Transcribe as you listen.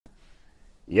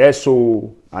Yes,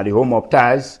 so at the home of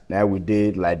ties, now we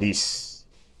did like this.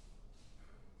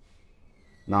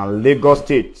 Now Lagos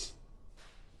State,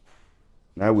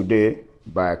 now we did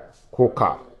by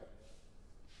Coca.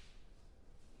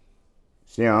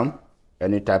 See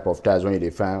any type of ties when you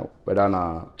define, whether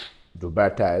na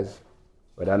Dubai ties,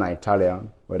 whether na Italian,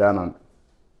 whether na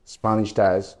Spanish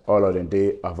ties, all of them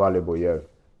they available here.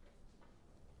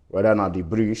 Whether na the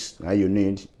bricks now you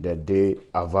need, that they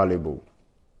available.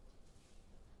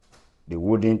 The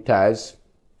wooden ties,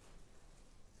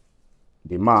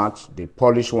 the mat, the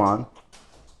polished one,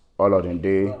 all of them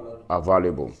they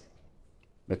available.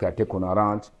 Make I take on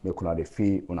around, make on the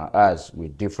feel on our eyes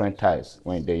with different ties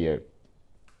when they here.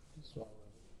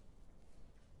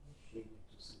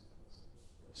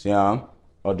 See all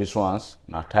these ones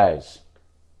now ties.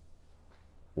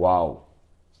 Wow.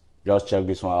 Just check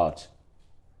this one out.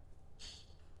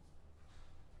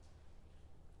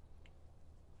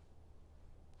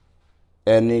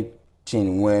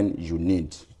 Anything when you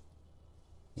need,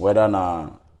 whether na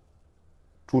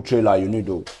 2 trailer you need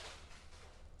to,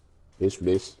 this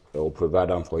place they will provide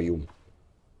them for you.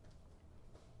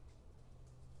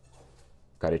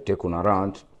 Can take on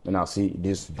around when I see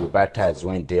these Dubai ties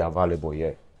when they available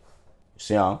here. You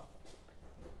see to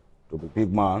be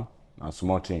big man and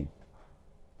small thing.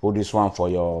 Put this one for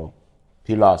your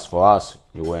pillars for us,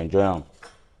 you will enjoy them.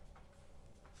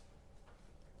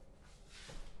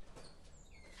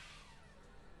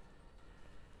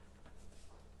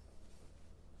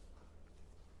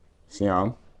 See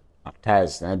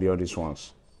ties, maybe all these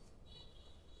ones.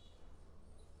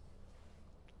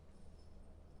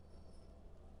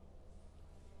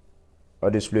 All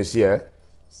this place here,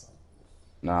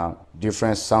 now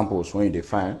different samples when you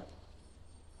define.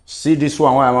 See this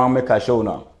one, why I want to make a show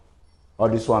now. All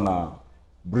this one are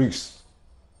bricks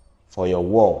for your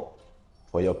wall,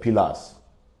 for your pillars.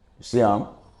 You see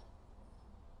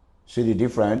see the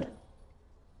different.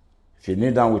 If you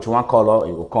need them with one color,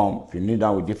 it will come. If you need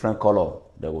them with different color,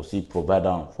 they will see provide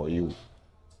them for you.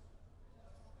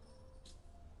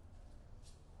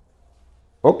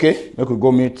 Okay, we could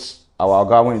go meet our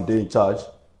guy when they in charge.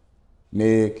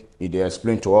 Make it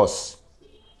explain to us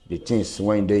the things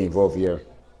when they involve here.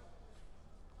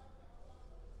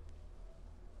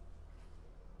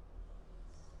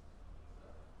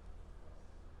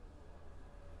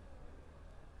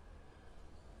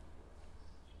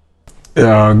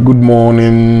 Good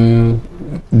morning,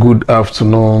 good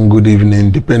afternoon, good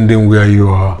evening, depending where you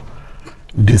are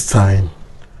this time.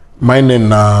 My name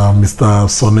is Mr.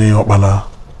 Sonny Opala,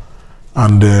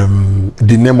 and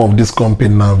the name of this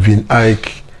company is Vin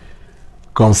Ike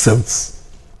Concepts.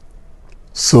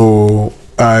 So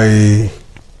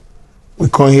we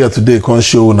come here today, come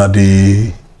show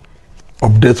the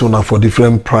update for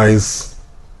different price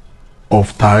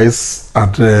of ties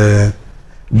at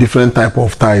different type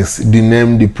of ties, the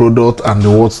name, the product, and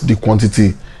what's the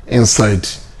quantity inside,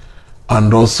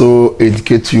 and also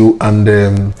educate you and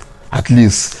at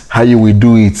least how you will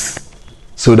do it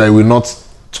so that it will not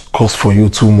cost for you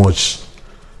too much.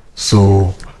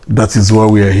 So that is why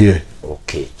we are here.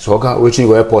 Okay, so which you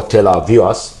will tell our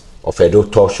viewers of Edo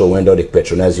Talk Show when they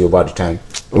patronize you over the time?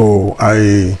 Oh,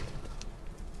 I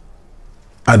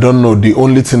don't know. The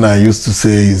only thing I have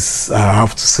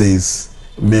to say is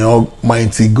may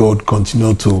Almighty God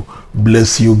continue to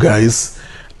bless you guys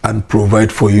and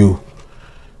provide for you.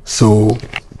 So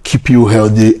keep you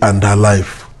healthy and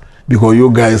alive, because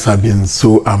you guys have been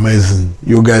so amazing.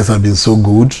 You guys have been so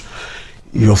good.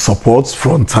 Your support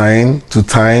from time to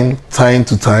time,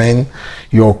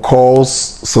 your calls,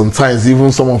 sometimes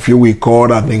even some of you we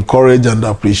call and encourage and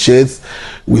appreciate.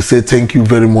 We say thank you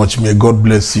very much. May God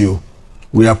bless you.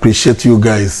 We appreciate you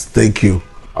guys. Thank you.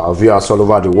 Our viewers all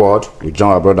over the world, we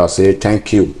join our brother say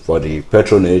thank you for the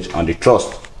patronage and the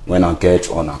trust when I get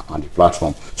on the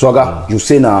platform. So you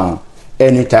say now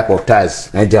any type of ties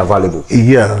and they're available?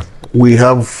 Yeah, we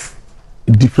have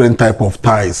different type of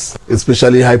ties,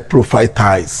 especially high profile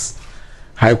ties,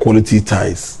 high quality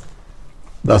ties.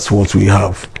 That's what we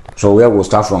have. So where we'll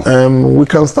start from? We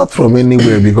can start from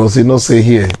anywhere, because say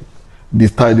here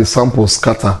the samples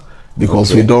scatter,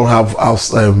 because we don't have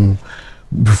house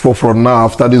before. From now,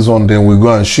 after this one, then we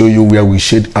go and show you where we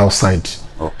shade outside.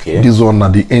 Okay. This one are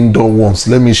the indoor ones.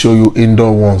 Let me show you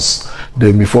indoor ones.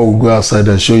 Then before we go outside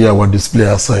and show you our display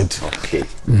outside. Okay.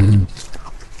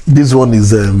 This one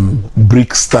is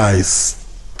brick ties.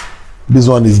 This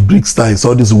one is brick ties.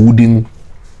 All these wooden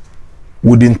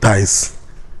ties.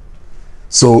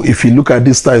 So if you look at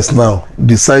these ties now,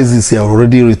 the sizes here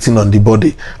already written on the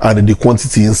body and the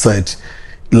quantity inside.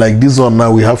 Like this one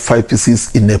now, we have 5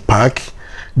 pieces in a pack.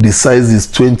 The size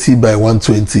is 20 by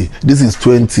 120. This is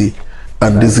 20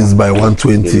 and this is by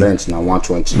 120. The length now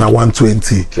 120. Now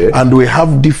 120. Okay. And we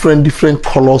have different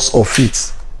colors of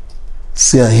it.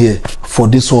 See here for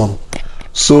this one.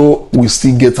 So we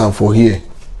still get them for here.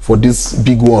 For this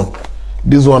big one.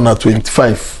 This one at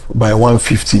 25 by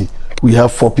 150. We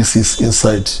have 4 pieces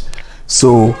inside.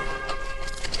 So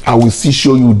I will still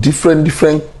show you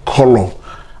different color.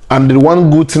 And the one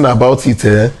good thing about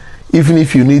it, even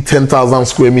if you need 10,000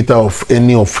 square meter of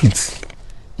any of it,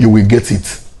 you will get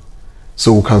it.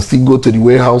 So we can still go to the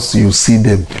warehouse, you see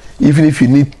them. Even if you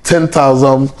need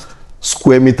 10,000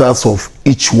 square meters of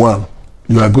each one,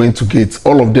 you are going to get.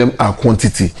 All of them are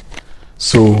quantity.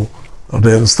 So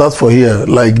then start for here.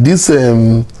 Like this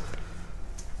 20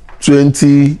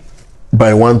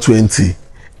 by 120,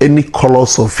 any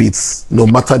colors of it, no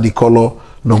matter the color,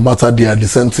 no matter they are the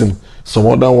same thing. Some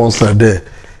other ones are there.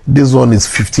 This one is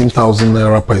 15,000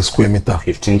 naira per square meter.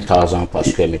 15,000 per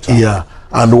square meter. Yeah.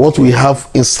 And what we have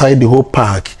inside the whole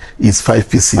pack is 5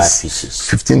 pieces. 5 pieces.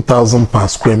 15,000 per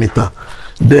square meter.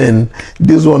 Then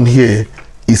this one here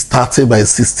is 30 by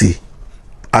 60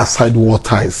 outside wall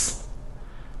ties.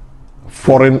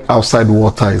 Foreign outside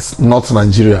wall ties, not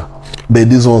Nigeria. But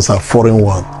these ones are foreign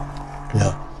one.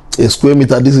 Yeah. A square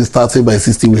meter, this is 30 by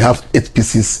 60. We have 8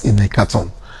 pieces in a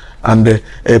carton. And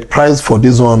a price for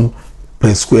this one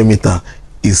per square meter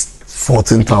is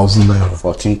 14,000 naira.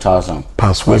 14,000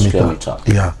 per square meter.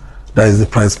 Yeah, that is the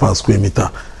price per square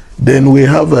meter. Then we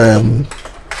have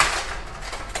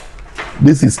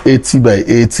this is 80 by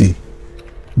 80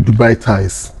 Dubai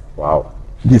ties. Wow.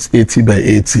 This 80 by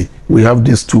 80. We have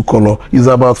these 2 colors. It's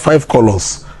about 5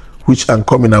 colors, which I'm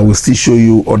coming. I will still show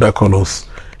you other colors.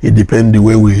 It depends the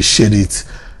way we shade it.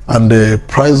 And the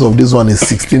price of this one is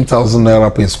 16,000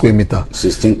 naira per square meter.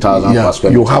 16,000 per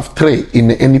square meter. You have 3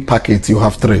 in any packet. You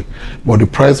have 3, but the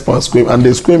price per square and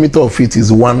the square meter of it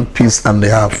is 1.5 pieces.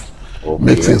 Okay.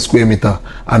 Makes a square meter,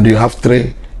 and you have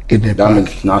 3 in a pack.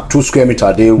 Means now 2 square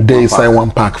meter they inside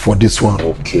 1 pack for this one.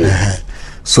 Okay.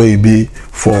 So it be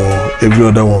for every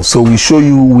other one. So we show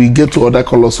you. We get to other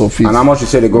colors of it. And how much you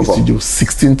say they go for?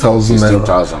 16,000 naira.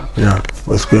 16,000. Yeah,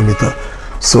 per square meter.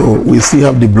 So we still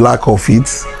have the black of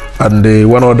it and the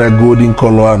one other golden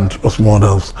color and some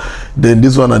others. Then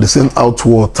this one are the same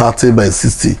outward 30 by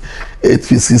 60, 8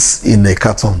 pieces in a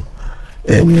carton.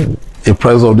 The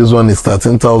price of this one is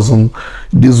 13,000.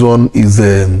 This one is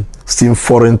still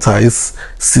foreign ties,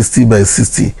 60 by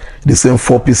 60, the same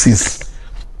 4 pieces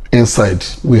inside.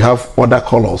 We have other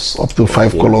colors, up to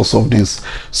 5 colors of this.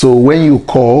 So when you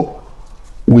call,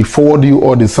 we forward you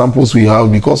all the samples we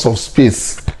have. Because of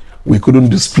space, we couldn't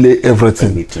display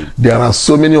everything. There are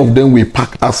so many of them we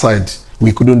pack aside.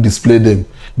 We couldn't display them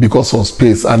because of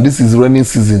space. And this is rainy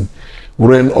season.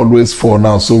 Rain always fall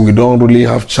now, so we don't really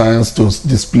have chance to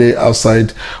display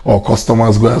outside or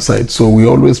customers go outside. So we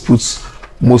always put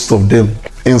most of them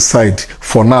inside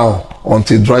for now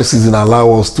until dry season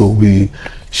allow us to be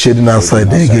shading outside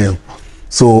again.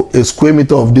 So a square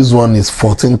meter of this one is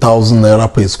 14,000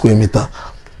 naira per square meter.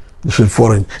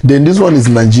 Foreign. Then this one is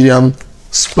Nigerian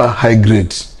super high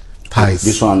grade ties.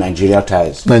 This one Nigeria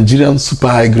ties. Nigerian super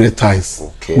high grade ties.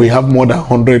 Okay. We have more than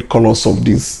 100 colors of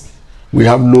this. We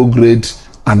have low grade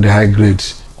and the high grade,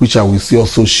 which I will see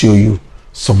also show you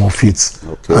some of it.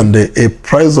 Okay. And a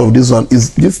price of this one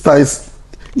is, this ties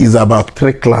is about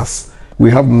 3 class.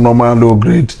 We have normal low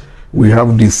grade. We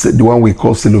have this, the one we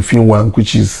call cellophane one,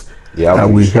 which is we have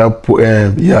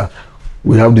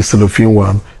we have the cellophane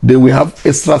one. Then we have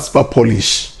extra super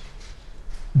polish.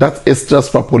 That extra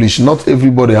super polish, not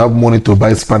everybody have money to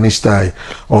buy Spanish tie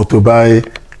or to buy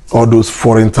all those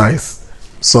foreign ties.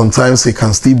 Sometimes you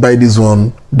can still buy this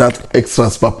one, that extra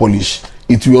super polish.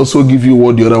 It will also give you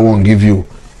what the other one give you.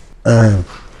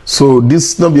 So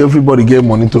this, not be everybody get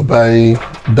money to buy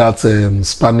that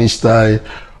Spanish tie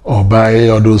or buy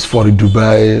all those for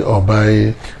Dubai or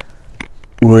buy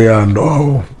Royal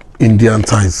or Indian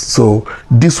ties. So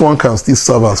this one can still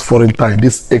serve as foreign tie,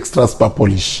 this extra super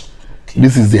polish.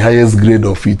 This is the highest grade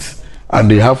of it, and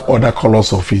they have other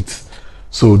colors of it.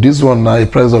 So this one now, the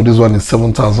price of this one is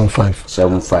 7,500.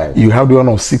 7,500. You have the one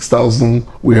of 6,000.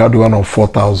 We have the one of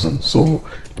 4,000. So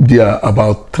there are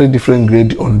about 3 different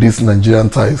grades on these Nigerian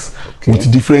ties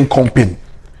with different company.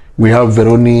 We have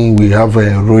Veroni, we have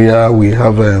Royal, we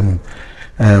have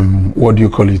what do you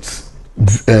call it?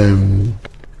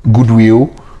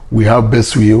 Goodwill. We have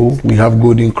Best Wheel, we have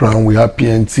Golden Crown, we have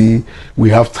PNT, we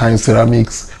have Time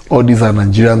Ceramics. All these are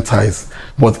Nigerian ties,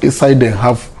 but inside them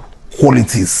have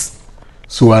qualities.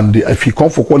 So, and if you come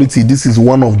for quality, this is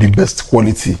one of the best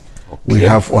quality we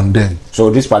have on them. So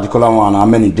this particular one, how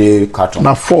many day carton?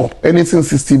 Now 4. Anything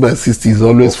 60 by 60 is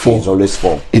always 4. It's always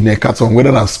 4 in a carton,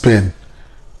 whether that's Spain,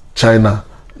 China,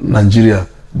 Nigeria,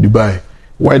 Dubai.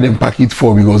 Why them pack it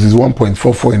 4? Because it's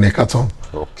 1.44 in a carton.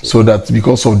 Okay. So that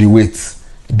because of the weight,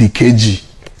 the kg,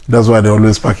 that's why they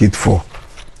always pack it 4.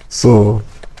 So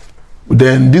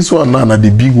then this one now are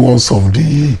the big ones of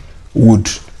the wood.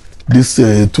 This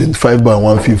 25 by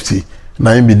 150.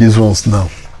 Now be these ones now.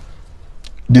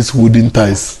 These wooden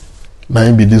ties.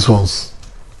 Now be these ones.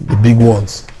 The big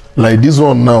ones. Like this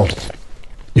one now.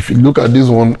 If you look at this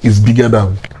one, it's bigger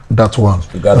than that one.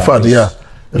 In fact, yeah.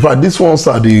 In fact, these ones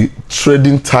are the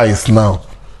trading ties now.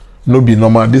 No be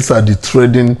normal. These are the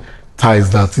trading ties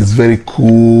that is very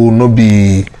cool. No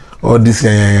be all this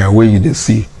where you they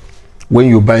see. When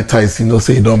you buy ties, you know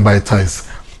say you don't buy ties.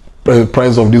 The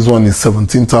price of this one is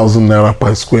 17,000 naira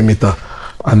per square meter,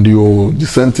 and the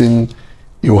same thing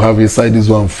you have inside this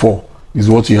one 4 is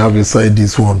what you have inside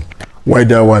this one. Why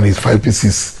that one is 5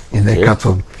 pieces in a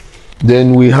carton.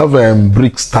 Then we have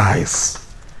bricks ties.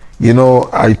 You know,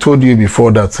 I told you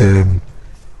before that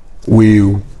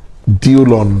we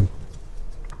deal on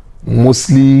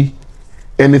mostly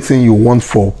anything you want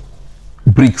for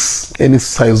bricks, any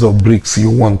size of bricks you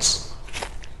want.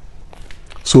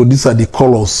 So these are the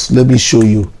colors. Let me show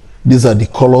you. These are the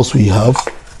colors we have.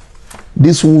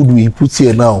 This wood we put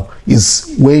here now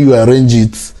is when you arrange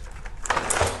it.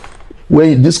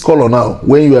 When this color now,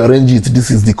 when you arrange it,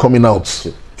 this is the coming out.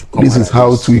 This is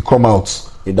how it will come out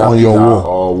on your wall.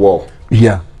 Or wall.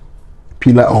 Yeah,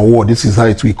 pillar or wall. This is how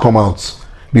it will come out.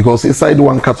 Because inside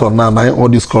one carton now, all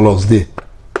these colors there.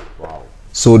 Wow.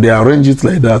 So they arrange it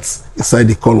like that inside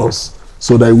the colors,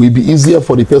 so that it will be easier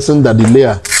for the person that the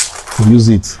layer to use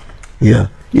it. Yeah.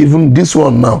 Even this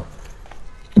one now,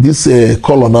 this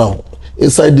color now,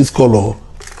 inside this color,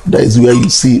 that is where you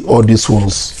see all these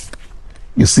ones.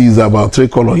 You see it's about 3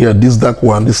 colors here. This dark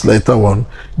one, this lighter one,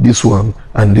 this one,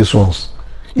 and this ones.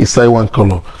 Inside one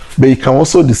color. But you can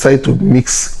also decide to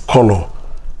mix color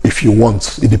if you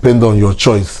want. It depends on your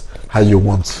choice, how you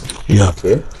want. Yeah.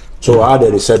 Okay. So how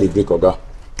do they sell the brick, Oga?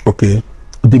 Okay.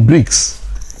 The bricks.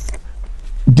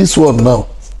 This one now.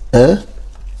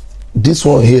 This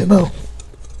one here now.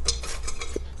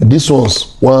 This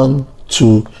one's 1,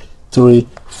 2, 3,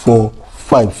 4,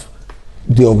 5.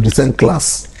 They are of the same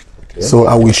class. Okay. So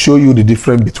I will show you the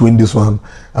difference between this one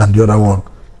and the other one.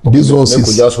 Okay. This one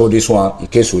is just hold this one in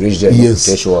case we reach there.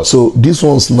 Yes. So this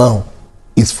one's now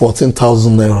is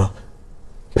 14,000 naira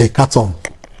per carton,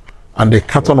 and the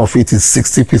carton of it is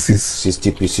 60 pieces.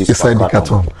 60 pieces inside the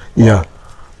carton. Yeah.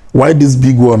 Why this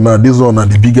big one now? This one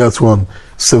and the biggest one,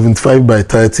 75 by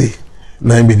 30.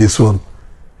 Now be this one.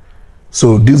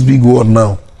 So this big one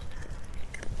now.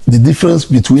 The difference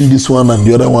between this one and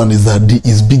the other one is that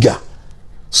it's bigger.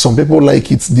 Some people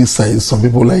like it this size, some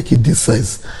people like it this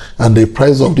size, and the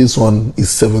price of this one is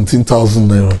 17,000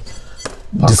 naira.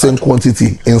 The same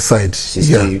quantity inside.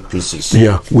 60 pieces.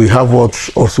 Yeah, we have what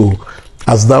also,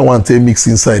 as that one take mix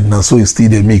inside now, so it's still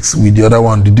the mix with the other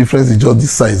one. The difference is just the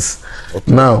size.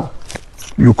 Okay. Now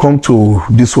you come to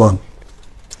this one.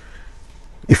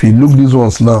 If you look these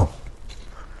ones now,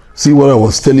 see what I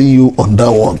was telling you on that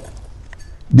one.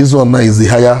 This one now is the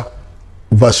higher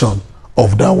version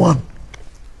of that one.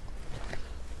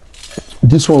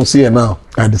 This one's here now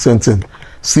are the same thing.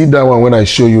 See that one when I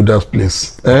show you that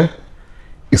place.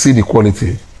 You see the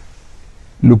quality.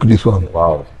 Look this one.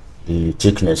 Wow. The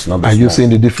thickness. Not are you seeing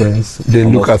the difference?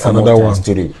 Then look at another one.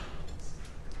 3.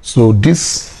 So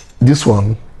this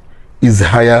one is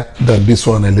higher than this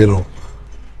one a little.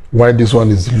 Why this one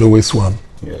is the lowest one?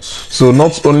 Yes. So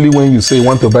not only when you say you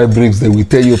want to buy bricks, they will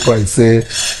tell you price. Say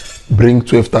bring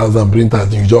 12,000, bring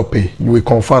that, you just pay. You will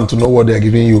confirm to know what they are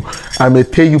giving you. I may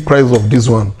tell you price of this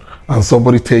one, and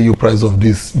somebody tell you price of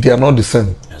this. They are not the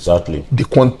same. Exactly.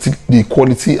 The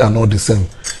quality are not the same.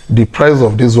 The price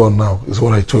of this one now is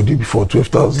what I told you before,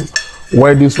 12,000.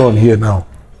 Why this one here now?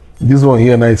 This one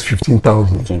here now is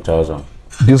 15,000. 15,000.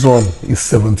 This one is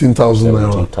 17,000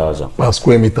 naira per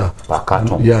square meter. Per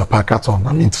carton. Yeah, per carton.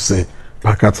 I mean to say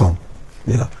per carton.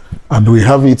 Yeah. And we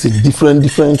have it in different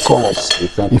colors.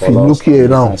 Different if colors, you look here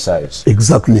now, size.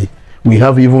 Exactly. We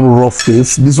have even rough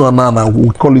face. This one now we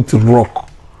call it rock.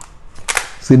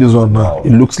 See this one now. Wow.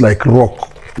 It looks like rock.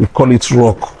 We call it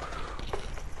rock.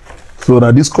 So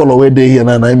that this color where they here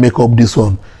now, and I make up this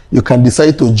one. You can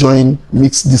decide to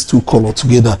mix these 2 colors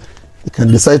together. You can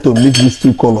decide to mix these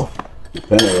 2 colors.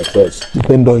 Depend on your taste.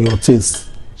 Depend on your taste.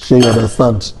 Sure you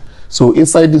understand. So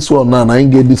inside this one now, I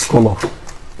get this color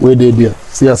where they there.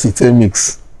 See as it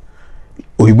mix.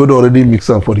 We both already mix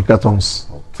them for the cartons.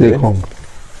 Okay. Take home.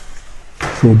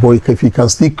 So, but if you can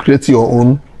still create your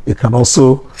own, you can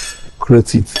also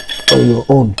create it on your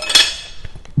own.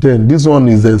 Then this one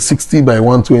is a 60 by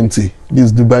 120.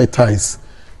 This Dubai ties,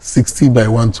 60 by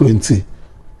 120.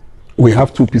 We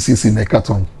have 2 pieces in a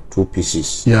carton. 2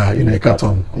 pieces. Yeah, in a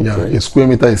carton. Okay. Yeah, a square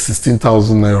meter is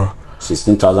 16,000 naira.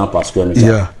 16,000 per square meter.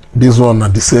 Yeah, this one are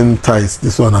the same ties.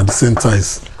 This one are the same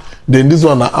ties. Then this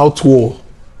one are outwall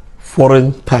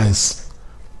foreign ties.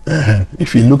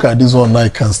 If you look at this one now, you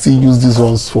can still use these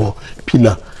ones for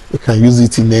pillar. You can use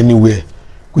it in anywhere,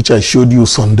 which I showed you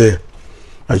Sunday.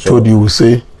 I told you, we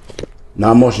say. Now,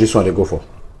 how much this one they go for?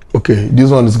 Okay, this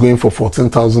one is going for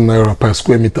 14,000 naira per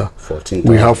square meter. 14,000.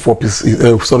 We have 4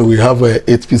 pieces. We have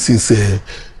 8 pieces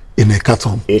in a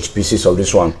carton. 8 pieces of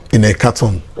this one in a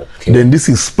carton. Okay. Then this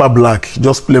is super black,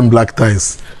 just plain black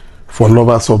ties for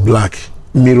lovers of black.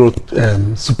 Mirror,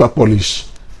 super polish,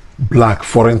 black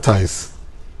foreign ties.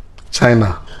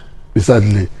 China,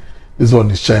 decidedly. This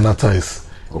one is China ties.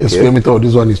 Okay. A square meter of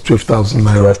this one is 12,000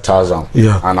 naira. 12,000.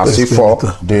 Yeah. And I see for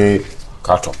the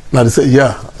carton. Now they say,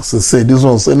 yeah, so say this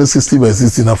one's only 60 by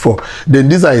 60 now 4. Then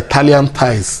these are Italian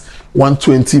ties,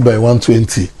 120 by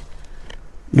 120.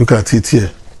 Look at it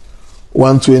here.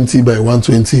 120 by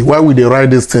 120. Why would they write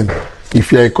this thing?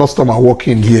 If you're a customer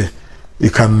walking here,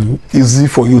 it can easy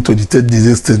for you to detect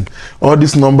this thing. All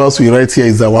these numbers we write here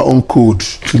is our own code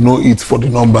to know it for the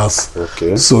numbers.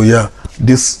 Okay. So yeah,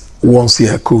 this one's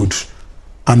here code.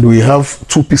 And we have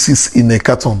 2 pieces in a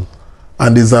carton.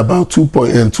 And it's about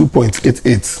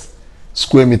 2.88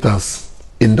 square meters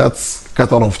in that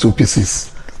carton of 2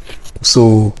 pieces.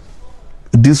 So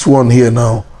this one here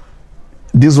now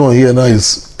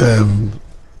is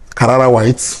Carrara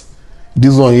white.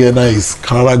 This one here now is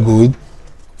Carrara gold.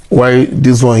 While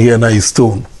this one here now is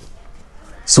stone.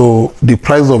 So the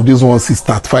price of this one is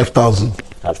 35,000.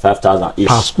 35,000 each.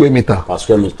 Per square meter. Per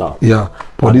square meter. Yeah.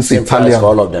 For this Italian. For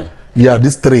all of them. Yeah,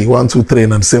 this 3, 1, 2, 3,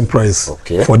 and the same price.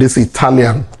 Okay. For this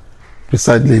Italian,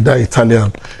 precisely that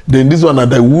Italian. Then this one are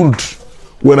the wood.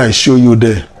 When I show you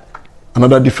there,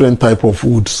 another different type of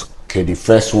woods. Okay, the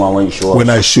first one when you show us. When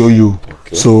I show you,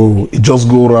 okay. So you just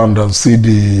go around and see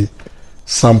the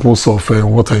samples of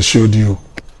what I showed you,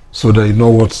 so that you know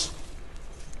what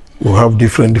we have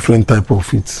different type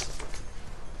of it.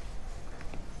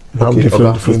 Okay,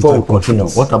 before we continue,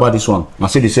 what about this one? I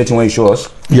see the same one you show us.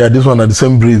 Yeah, this one are the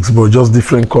same bricks, but just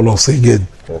different colors again.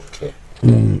 Okay.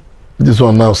 This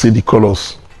one now see the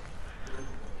colors.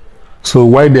 So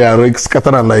why they are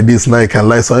scattered like this? Now you can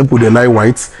lie. Some people they lie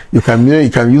white. You can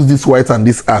use this white and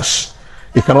this ash.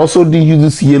 You can also use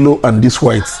this yellow and this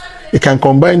white. You can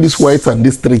combine this white and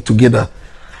this 3 together.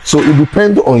 So it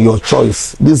depends on your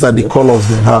choice. These are the colors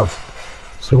they have.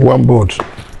 So one board.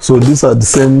 So these are the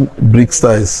same brick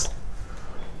ties.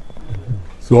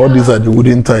 So all these are the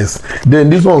wooden ties. Then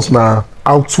these ones now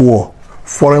outwall,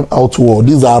 foreign outwall.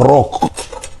 These are rock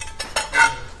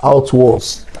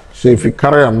outwalls. So if you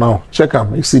carry them now, check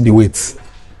them. You see the weight.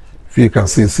 If you can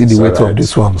see the weight of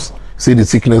these ones. See the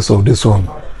thickness of this one.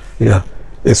 Yeah.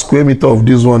 A square meter of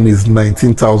this one is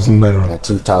 19,000 naira.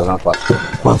 19,000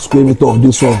 per square meter of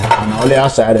this one. And only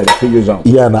outside of the figures on.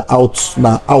 Yeah, now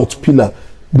out pillar.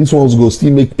 This one's go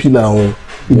still make pillar. Or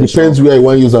it depends where you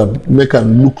want to use and make it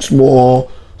look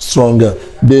more stronger.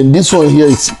 Then this one here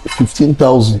is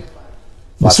 15,000.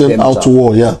 The same out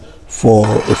wall, yeah, for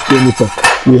a square meter.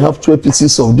 We have 12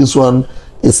 pieces of this one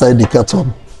inside the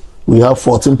carton. We have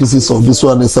 14 pieces of this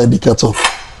one inside the carton.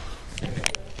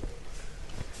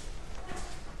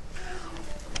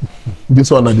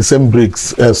 This one are the same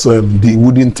bricks as the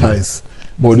wooden ties,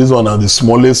 but this one are the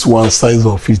smallest one size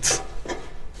of it.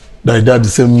 Like that, the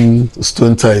same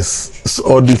stone ties. So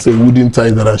all these wooden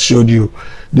ties that I showed you.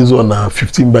 This one are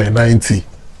 15 by 90.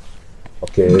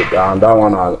 Okay, and that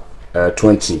one are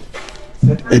 20.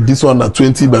 This one are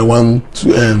 20 by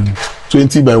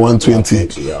 20 by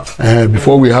 120. Yeah.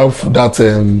 Before we have that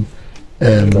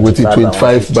with the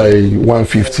 25 by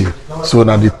 150. So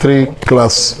now the 3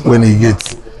 class when he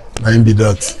gets, I be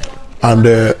that. And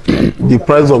the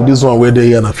price of this one where they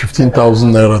here na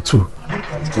 15,000 naira too.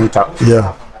 15,000.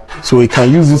 Yeah. So you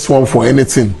can use this one for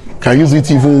anything. Can use it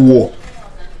even wall,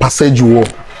 passage wall,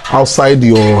 outside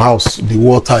your house, the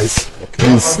wall ties. Okay.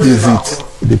 This is it.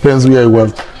 It depends where you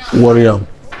want warrior.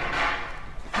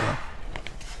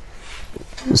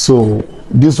 So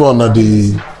this one are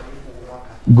the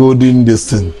golden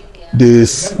distance.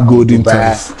 This golden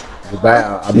ties.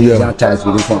 Dubai ties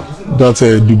with this one. That's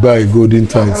a Dubai golden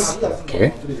ties.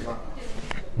 Okay.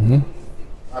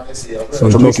 So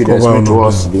make it explain to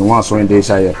us the ones showing this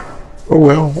here. Oh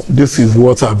well, this is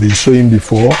what I've been showing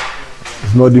before.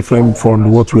 It's not different from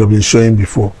what we have been showing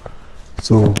before.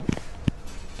 So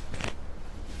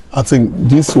I think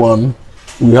this one,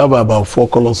 we have about 4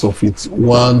 colors of it.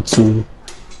 1, 2,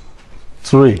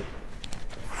 3,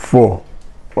 4,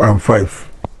 and 5.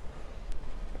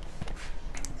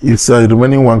 It's the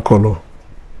remaining 1 color.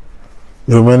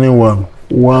 The remaining one.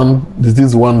 This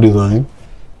is 1 design.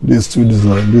 This 2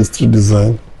 design. This 3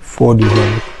 design. 4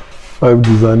 design. 5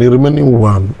 design. The remaining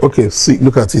 1. Okay, see,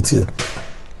 look at it here.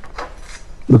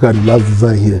 Look at the last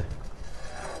design here.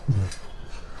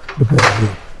 Look at it.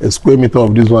 A square meter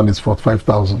of this one is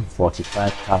 45,000.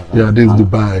 45,000. Yeah, this is the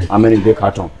buy. How many they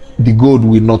carton? The gold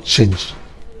will not change.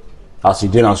 As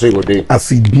it did, and so it will be.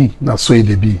 As it be, that's so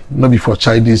it be. Not be for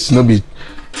childish, not be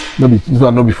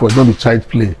child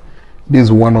play. This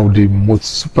is one of the most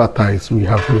super ties we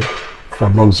have here for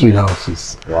luxury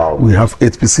houses. Wow. We have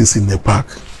 8 pieces in the pack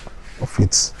of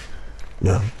it.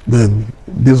 Yeah. Then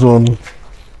this one,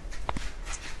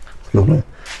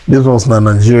 this one's na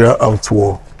Nigeria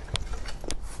outward.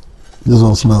 This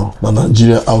one's now the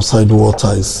Nigeria outside war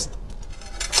ties.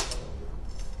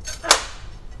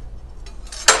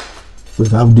 We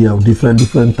have the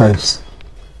different types.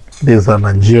 There's a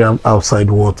Nigerian outside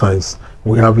war ties.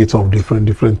 We have it of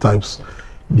different types.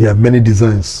 There are many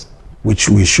designs which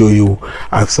we show you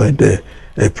outside there.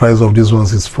 The price of these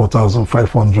ones is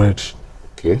 4,500.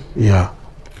 Okay. Yeah.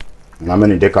 How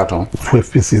many they carton?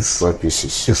 12 pieces. 12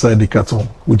 pieces. Inside the carton,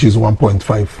 which is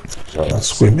 1.5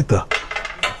 square meter.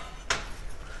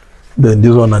 Then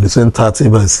this one are the same 30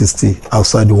 by 60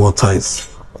 outside the wall ties.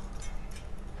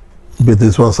 But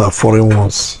these ones are foreign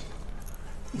ones.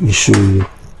 We show you.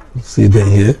 See them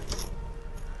here.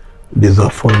 These are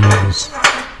foreign ones.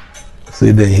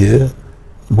 See them here.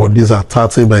 But these are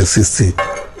 30 by 60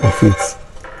 of it.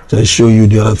 I show you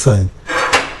the other time.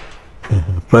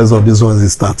 Price of this one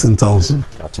is 13,000.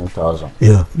 13,000.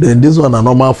 Yeah. Then this one are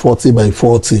normal 40 by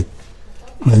 40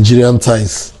 Nigerian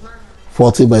ties.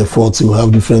 40 by 40, we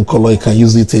have different color. You can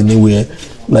use it anywhere.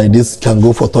 Like this can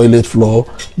go for toilet floor.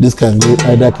 This can go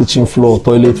either kitchen floor or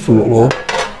toilet floor.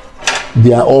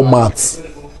 They are all matte,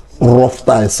 rough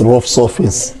tiles, rough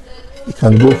surface. You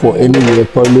can go for anywhere,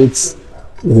 toilets,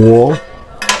 wall.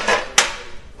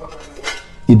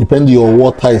 It depends on your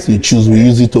wall tiles you choose. We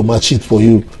use it to match it for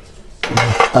you.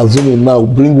 Assuming now,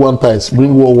 bring one tiles,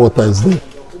 bring one wall tiles there.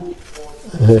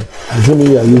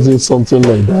 Assuming you are using something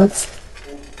like that.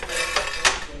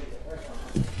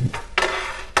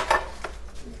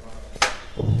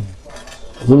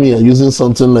 Assuming you are using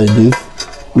something like this.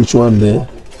 Which one there?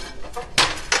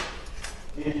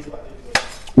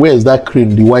 Where is that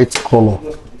cream? The white color.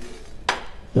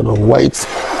 You know, white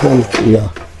color. Yeah.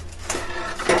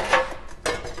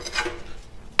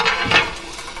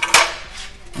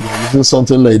 You're using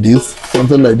something like this.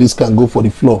 Something like this can go for the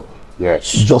floor.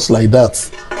 Yes. Just like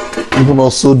that. Even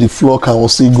also the floor can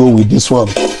also go with this one.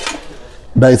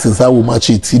 That is how we match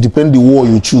it. It depends the wall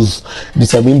you choose.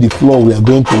 Determine the floor we are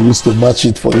going to use to match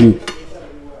it for you.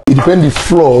 It depends the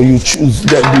floor you choose.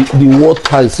 The wall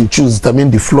tiles you choose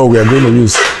determine the floor we are going to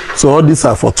use. So all these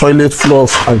are for toilet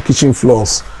floors and kitchen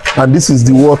floors. And this is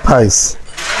the wall tiles.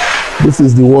 This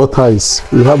is the wall tiles.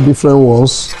 We have different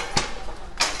ones.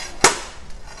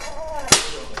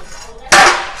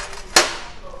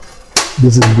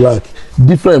 This is black.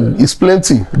 Different. It's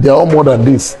plenty. They are all more than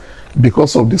this.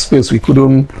 Because of the space, we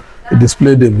couldn't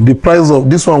display them. The price of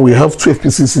this one, we have 12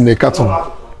 pieces in a carton.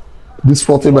 This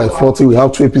 40 by 40, we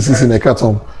have 12 pieces in a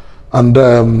carton. And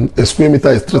a square meter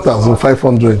is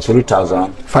 3,500.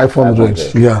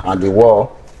 3,500, yeah. And the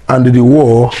wall? And the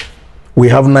wall, we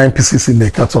have 9 pieces in a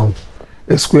carton.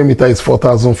 A square meter is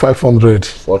 4,500.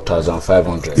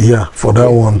 4,500. Yeah, for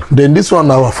that one. Then this one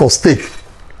now for step.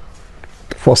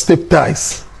 For step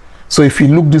ties. So if you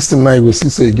look this thing now, you will see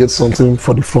say you get something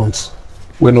for the front.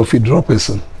 When if you drop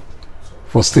person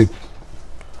for step.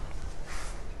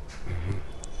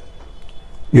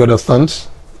 You understand?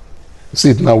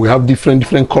 See it now, we have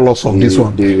different colors of this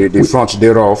one. The front they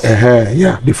rough.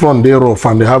 Yeah, the front they rough,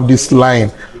 and they have this line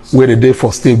where they day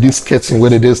for step, this skirting where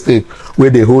they day step, where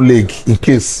the whole leg in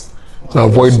case to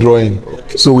avoid drawing.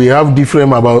 So we have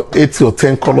different about 8 or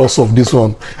 10 colors of this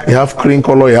one. You have cream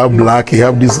color, you have black, you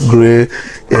have this gray,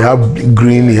 you have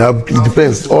green, it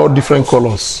depends, all different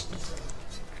colors.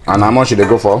 And how much did they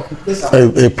go for?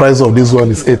 A price of this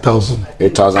one is 8,000.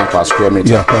 8,000 per square meter.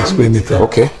 Yeah, per square meter.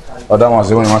 Okay. Other ones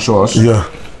the one you want to show us? Yeah.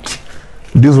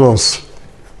 These ones.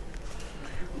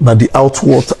 Now the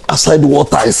outside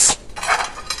water is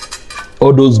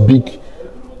all those big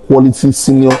quality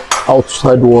senior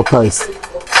outside water is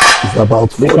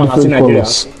about 4 different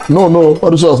colors. No, all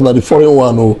these ones are the foreign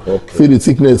one. Okay. See the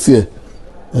thickness here.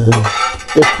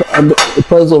 And the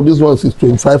price of this one is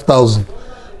 25,000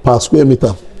 per square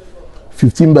meter.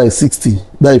 15 by 60,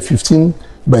 that is 15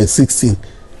 by 60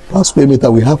 per square meter.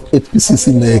 We have 8 pieces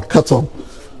in a carton.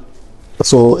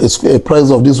 So it's a price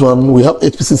of this one. We have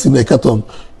 8 pieces in a carton.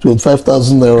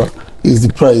 25,000 naira is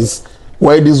the price.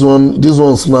 Why this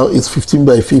one's now is 15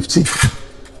 by 50.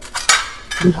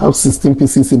 We have 16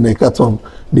 pieces in a carton.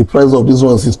 The price of these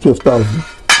ones is 12,000.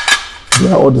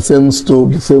 They are all the same store,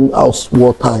 the same house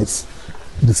wall ties,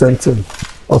 the same thing.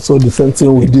 Also the same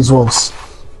thing with these ones.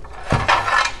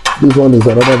 This one is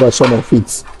another version of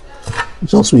it,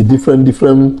 just with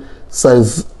different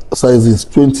sizes.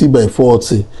 20 by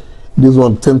 40. This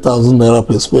one 10,000 naira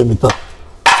per square meter.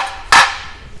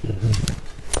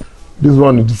 This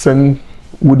one is the same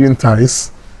wooden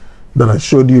ties that I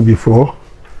showed you before.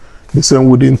 The same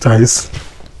wooden ties.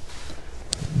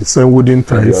 The same wooden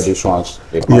ties. Yeah, these ones.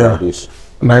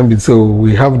 Yeah. So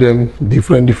we have them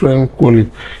different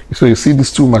quality. So you see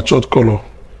these two matured color.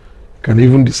 Can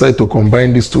even decide to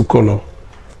combine these two color.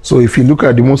 So if you look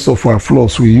at the most of our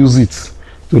floors, we use it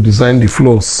to design the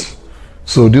floors.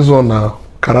 So this one are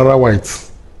Carrara white,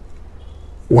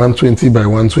 120 by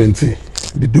 120.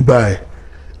 The Dubai,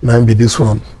 now be this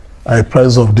one. I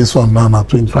price of this one now at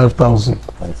 25,000.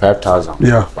 25,000.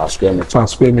 Yeah. Per square meter. Per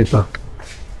square meter.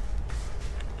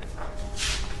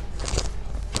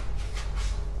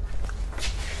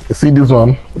 You see this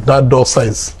one, that door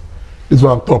size. This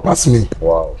one top as me.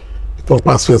 Wow. Top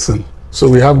as person. So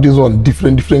we have this one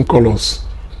different colors.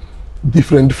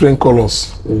 Different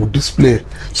colors will display.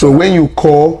 So when you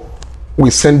call,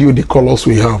 we send you the colors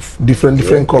we have.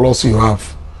 Different colors you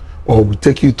have. Or we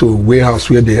take you to a warehouse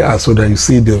where they are so that you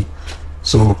see them.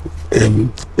 So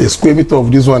a square meter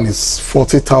of this one is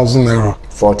 40,000 naira.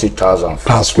 40,000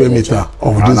 per square meter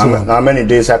of this one. How many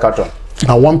days I carton?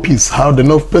 Now one piece. How the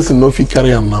person no fit carry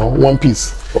them now? One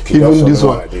piece. Okay, even this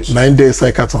one, like this. 9 days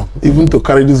I carton. Even to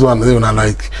carry this one, they are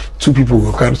like 2 people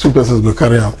go carry, 2 persons go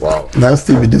carry them. Wow. Now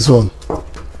still with this one.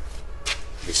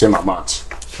 The same amount.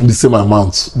 The same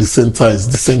amount, the same size,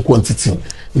 the same quantity.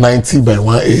 90 by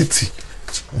 180.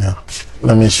 Yeah.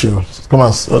 Let me show you. Come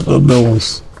on, other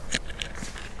ones.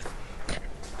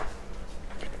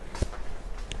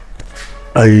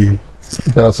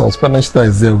 There are some Spanish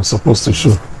ties there we're supposed to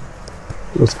show.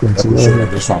 Let's continue. Show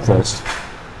this one first.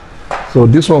 So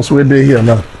this one's where they here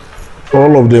now.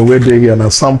 All of them where they here now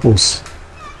samples.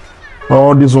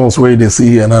 All these ones where they see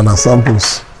here now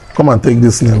samples. Come and take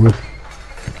this name.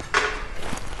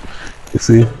 You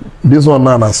see, this one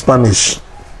now is Spanish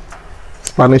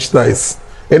ties.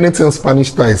 Anything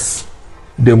Spanish ties,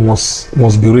 they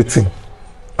must be written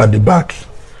at the back.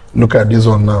 Look at this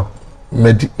one now,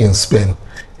 made in Spain.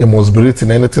 It must be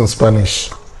written anything Spanish.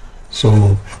 So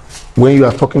when you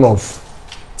are talking of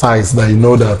ties that you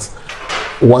know that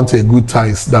want a good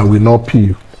ties that will not peel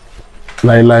you,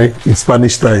 like in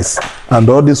Spanish ties, and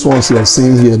all these ones you are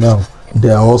seeing here now, they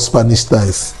are all Spanish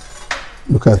ties.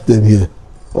 Look at them here.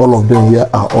 All of them here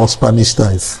are all Spanish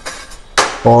ties.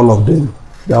 All of them,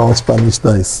 they are all Spanish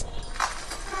ties.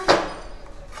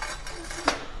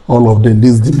 All of them,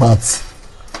 this is the mats.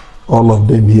 All of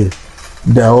them here,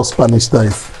 they are all Spanish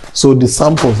ties. So the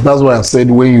samples, that's why I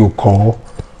said when you call,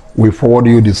 we forward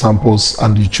you the samples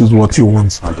and you choose what you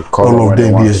want. And the color all of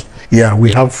them here. Yeah, we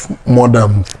have more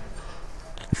than,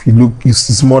 if you look,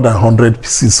 it's more than 100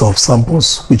 pieces of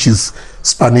samples, which is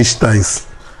Spanish ties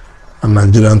and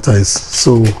Nigerian ties.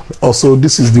 So also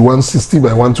this is the 160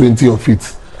 by 120 of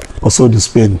it. Also the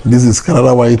Spain. This is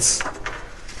Carrara white.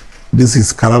 This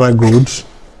is Carrara gold.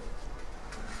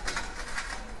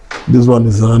 This one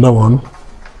is another one.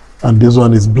 And this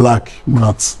one is black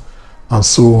matte and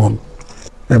so on.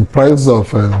 And price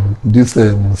of this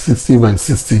 60 by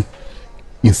 60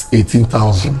 is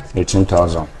 18,000.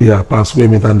 18,000. Yeah, per square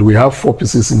meter. And we have 4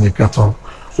 pieces in a carton.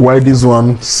 Why this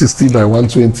one 60 by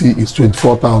 120 is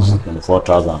 24,000.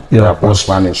 24,000. Yeah, they are both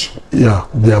Spanish. Yeah,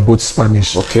 they are both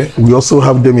Spanish. Okay. We also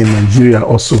have them in Nigeria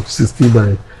also 60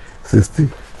 by 60.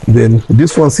 Then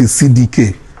this one is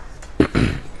CDK.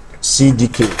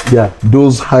 CDK. Yeah,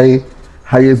 those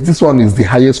highest. This one is the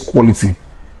highest quality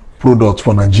product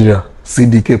for Nigeria.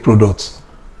 CDK product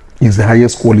is the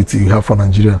highest quality you have for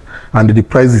Nigeria, and the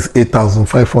price is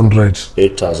 8,500.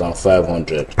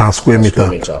 8,500 per square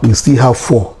meter. We still have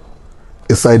 4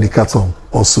 inside the carton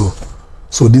also.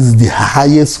 So this is the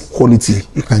highest quality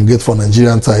you can get for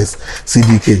Nigerian ties.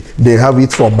 CDK. They have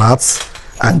it for matte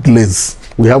and glaze.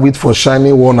 We have it for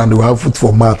shiny one, and we have it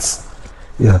for matte.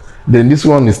 Yeah. Then this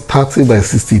one is 30 by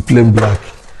 60 plain black.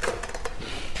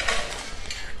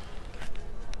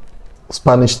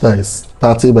 Spanish ties,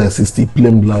 30 by 60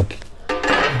 plain black.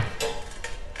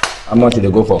 How much do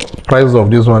they go for? Price of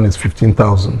this one is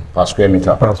 15,000 per square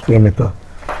meter. per square meter.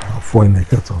 4 in a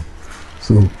carton.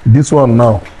 So this one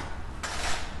now,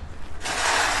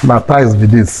 na ties be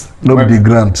this, no be the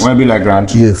grand. When be like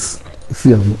grand? Yes.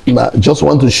 See, now just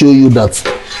want to show you that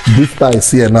this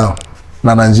ties here now,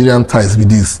 na Nigerian ties be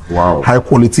this. Wow. High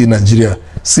quality Nigeria.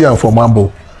 See, I'm for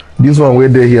marble. This one where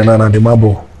they here now, na the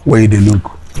marble where they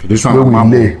look. This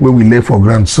one where we lay for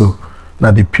grand, so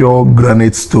now the pure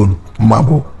granite stone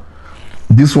marble.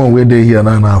 This one where they here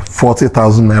now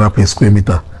 40,000 naira per square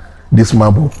meter. This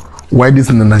marble. Why this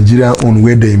in the Nigerian own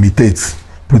where they imitate?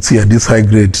 Put here this high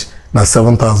grade now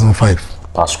 7,500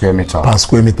 per square meter. Per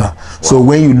square meter. Wow. So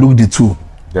when you look the two,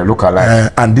 they look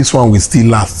alike. And this one will still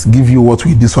last. Give you what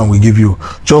this one will give you.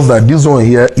 Just that this one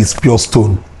here is pure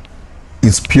stone.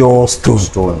 It's pure stone.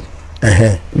 Stone.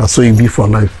 Now so it be for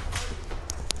life.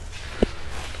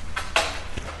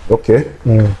 Okay.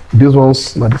 These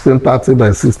ones are the same 30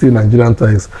 by 60 Nigerian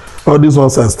ties. All these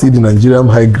ones are still the Nigerian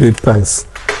high grade ties.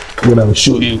 When I will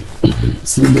show you.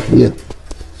 See here.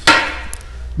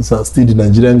 These are still the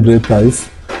Nigerian grade ties.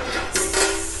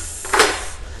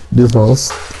 These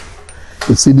ones.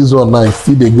 You see this one now,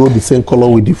 still they go the same color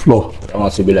with the floor. That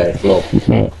wants to be like floor.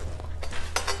 You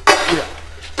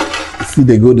see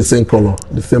they go the same color,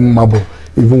 the same marble,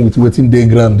 even with waiting day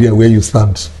ground there where you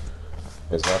stand.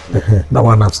 Exactly. That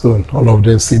one have stone. All of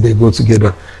them see they go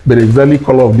together. But the exactly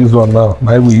color of this one now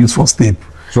we use for step.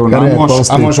 So now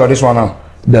how much are this one now?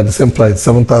 They're the same price,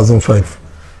 7,500.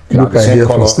 Look at here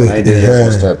for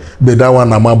step. But that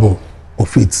one a marble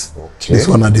of it. Okay. This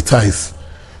one are the ties.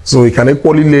 So you can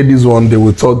equally lay this one. They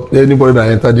will thought anybody that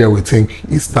enter there will think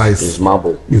it's ties. It's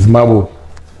marble. It's marble.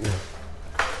 Yeah.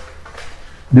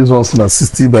 This one's now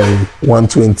 60 by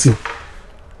 120.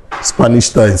 Spanish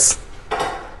ties.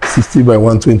 60 by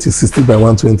 120, 60 by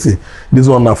 120. This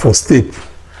one are for step.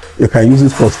 You can use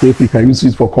it for step, you can use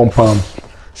it for compound.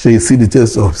 So you see the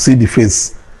test of see the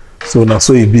face. So now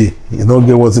so it be. You don't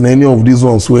get what's in any of these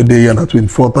ones where they are at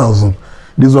 24,000.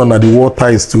 This one are the wall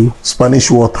ties too,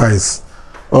 Spanish wall ties.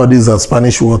 All these are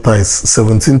Spanish wall ties,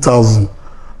 17,000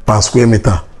 per square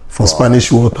meter for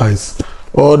Spanish wall ties.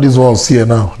 All these ones here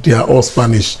now, they are all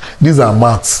Spanish. These are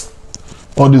mats.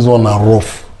 All these ones are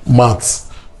rough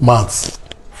mats.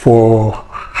 For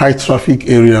high traffic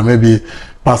area, maybe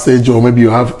passage, or maybe you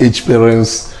have aged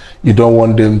parents, you don't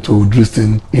want them to dress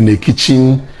in a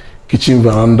kitchen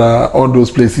veranda, all those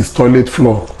places, toilet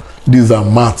floor. These are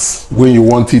mats when you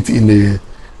want it in a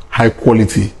high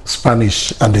quality,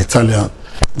 Spanish and Italian.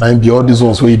 Now be all these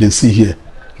ones where you see here.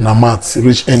 Now mats,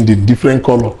 rich ending, different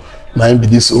color. Now be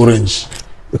this orange.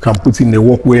 You can put in a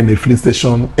walkway, in a fleet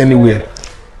station, anywhere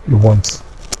you want.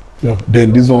 Yeah.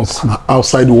 Then these ones are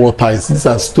outside wall ties. These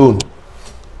are stone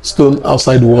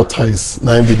outside wall ties.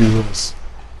 Now be these ones.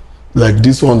 Like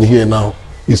this one here now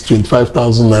is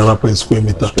 25,000 naira per square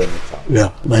meter.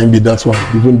 Yeah, now be that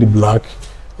one. Even the black.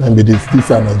 Now be this. These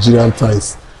are Nigerian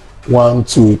ties. 1,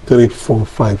 2, 3, 4,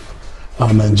 5.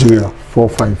 Nigeria 4,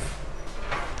 5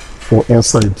 for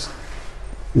inside.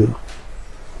 Yeah.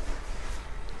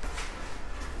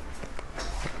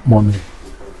 Money.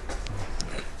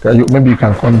 Maybe you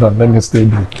can come down. Let me stay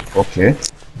there. Okay.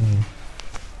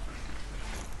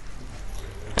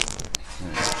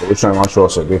 Which one want to show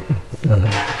us again?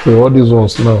 So all these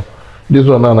ones now. This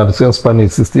one now the same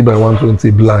Spanish 60 by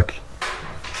 120 black.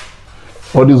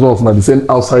 All these ones now the same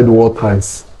outside wall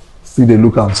ties. See they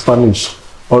look at Spanish.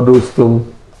 All those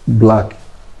stone black.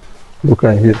 Look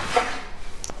at here.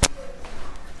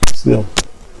 See,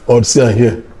 all see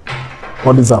here.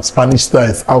 All these are Spanish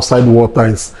ties, outside wall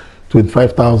ties,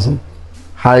 25,000.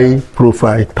 High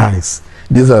profile ties.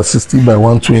 These are 60 by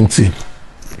 120.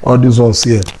 All these ones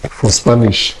here for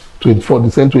Spanish, 24.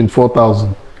 The same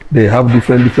 24,000. They have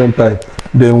different types.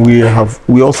 Then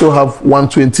we also have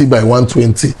 120 by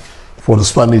 120 for the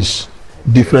Spanish,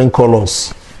 different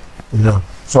colors. Yeah.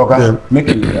 So make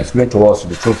it explain to us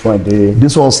the truth point.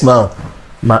 This one's now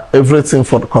everything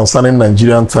for concerning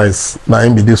Nigerian ties.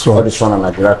 Now be this one. All this one are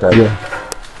Nigerian ties.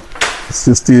 Yeah.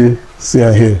 60 see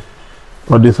here.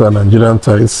 All these are Nigerian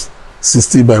ties.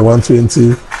 60 by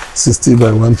 120, 60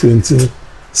 by 120,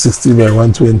 60 by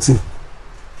 120.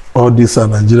 All these are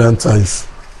Nigerian ties.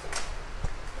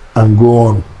 And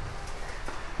go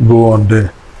on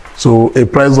there. So a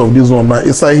price of this one now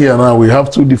inside here now we have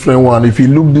two different ones. If you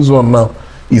look this one now,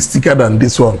 it's thicker than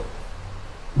this one.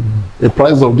 The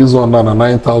price of this one now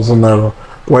 9,000 naira.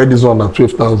 Why this one at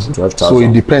 12,000? So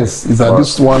it depends. Is that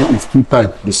this one is two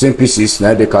type. The same pieces,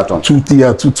 now they cut on. Two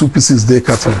pieces they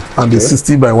cut on. And the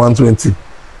 60 by 120.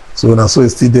 So now so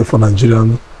it's still there for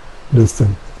Nigerian this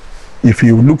thing. If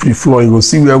you look the floor, you will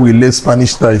see where we lay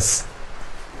Spanish ties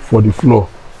for the floor.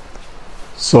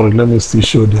 Sorry, let me still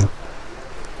show them.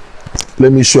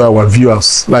 let me show our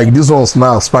viewers. Like this one's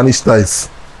now Spanish ties.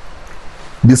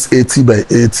 This 80 by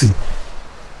 80.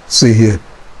 See here.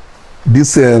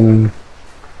 This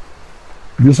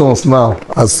one's now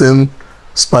I send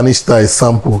Spanish tie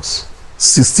samples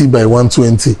 60 by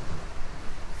 120.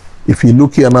 If you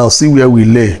look here now, see where we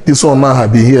lay. This one now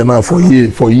have been here now for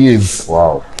years.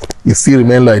 Wow. It still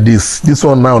remain like this. This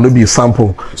one now no be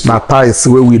sample. Now ties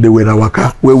where we dey with our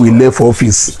car, where we lay for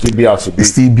office. Still be out to be.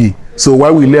 Still be. So why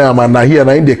we lay am and now here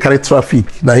now in the carry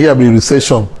traffic. Now here be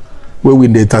recession where we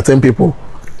dey entertain people.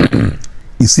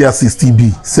 You see as it still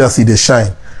be, see as it dey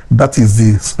shine. That is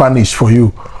the Spanish for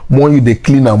you. More you dey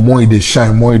clean and more you dey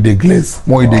shine, more you dey glaze,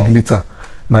 more you dey glitter.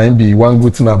 Now be one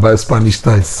good thing about Spanish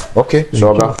ties. Okay,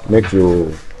 so make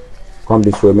you come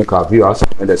this way, make our viewers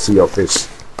and they see your face.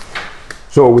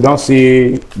 So we don't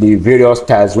see the various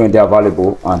ties when they're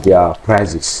available and their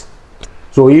prices.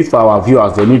 So if our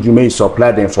viewers they need you may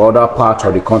supply them for other parts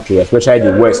of the country, especially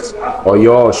the west, or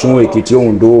your Osun, Ekiti,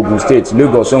 Ondo, Ogun State,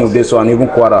 Lagos, and even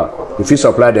Kwara, if you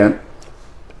supply them,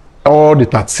 all the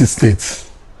 36 states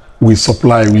we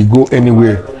supply, we go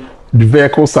anywhere. The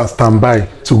vehicles are standby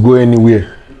to go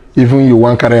anywhere. Even you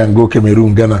want carry and go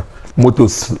Cameroon, Ghana,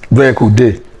 motors, vehicle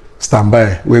day,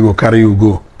 standby, we go carry you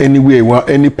go. Anywhere,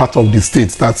 any part of the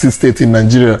state, 36 states in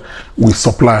Nigeria, we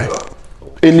supply.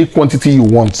 Any quantity you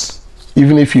want.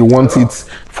 Even if you want it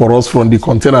for us from the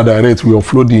container direct, we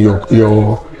offload in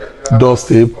your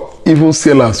doorstep. Even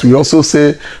sellers, we also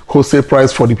say wholesale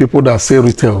price for the people that sell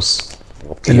retails.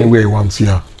 Okay. Anywhere you want,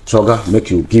 yeah. So,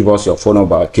 make you give us your phone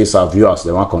number in case our viewers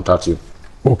they want to contact you.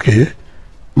 Okay.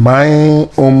 My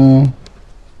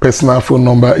personal phone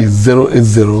number is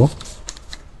 080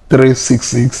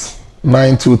 366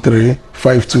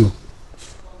 92352.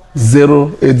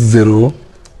 080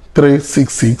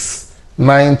 366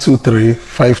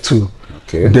 92352.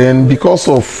 Okay. Then because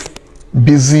of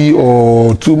busy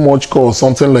or too much call or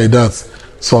something like that,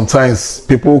 sometimes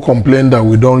people complain that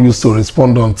we don't used to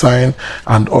respond on time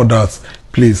and all that.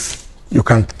 Please, you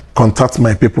can contact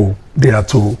my people. They are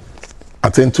to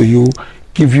attend to you,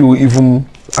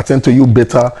 attend to you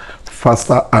better,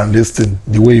 faster, and listen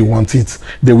the way you want it.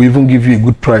 They will even give you a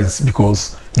good price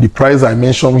because the price I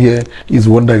mentioned here is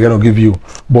what they're gonna give you.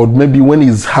 But maybe when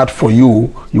it's hard for you,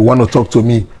 you want to talk to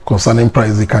me concerning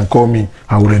price, you can call me.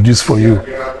 I will reduce for you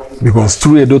because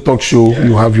through Edo Talk Show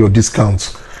you have your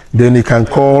discounts. Then you can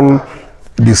call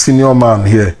the senior man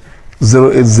here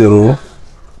 080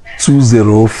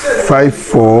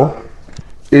 2054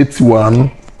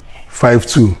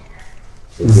 8152.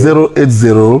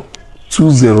 080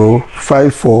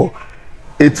 2054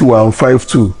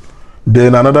 8152.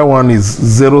 Then another one is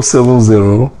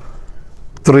 070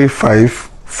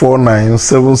 3549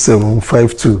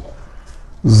 7752.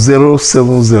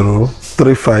 070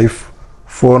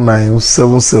 3549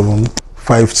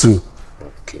 7752.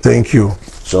 Thank you.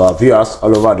 So our viewers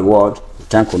all over the world,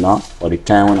 thank you now for the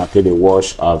time when I play they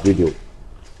watch our video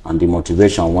and the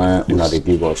motivation when they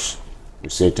give us. We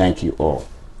say thank you all.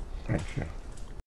 Thank you.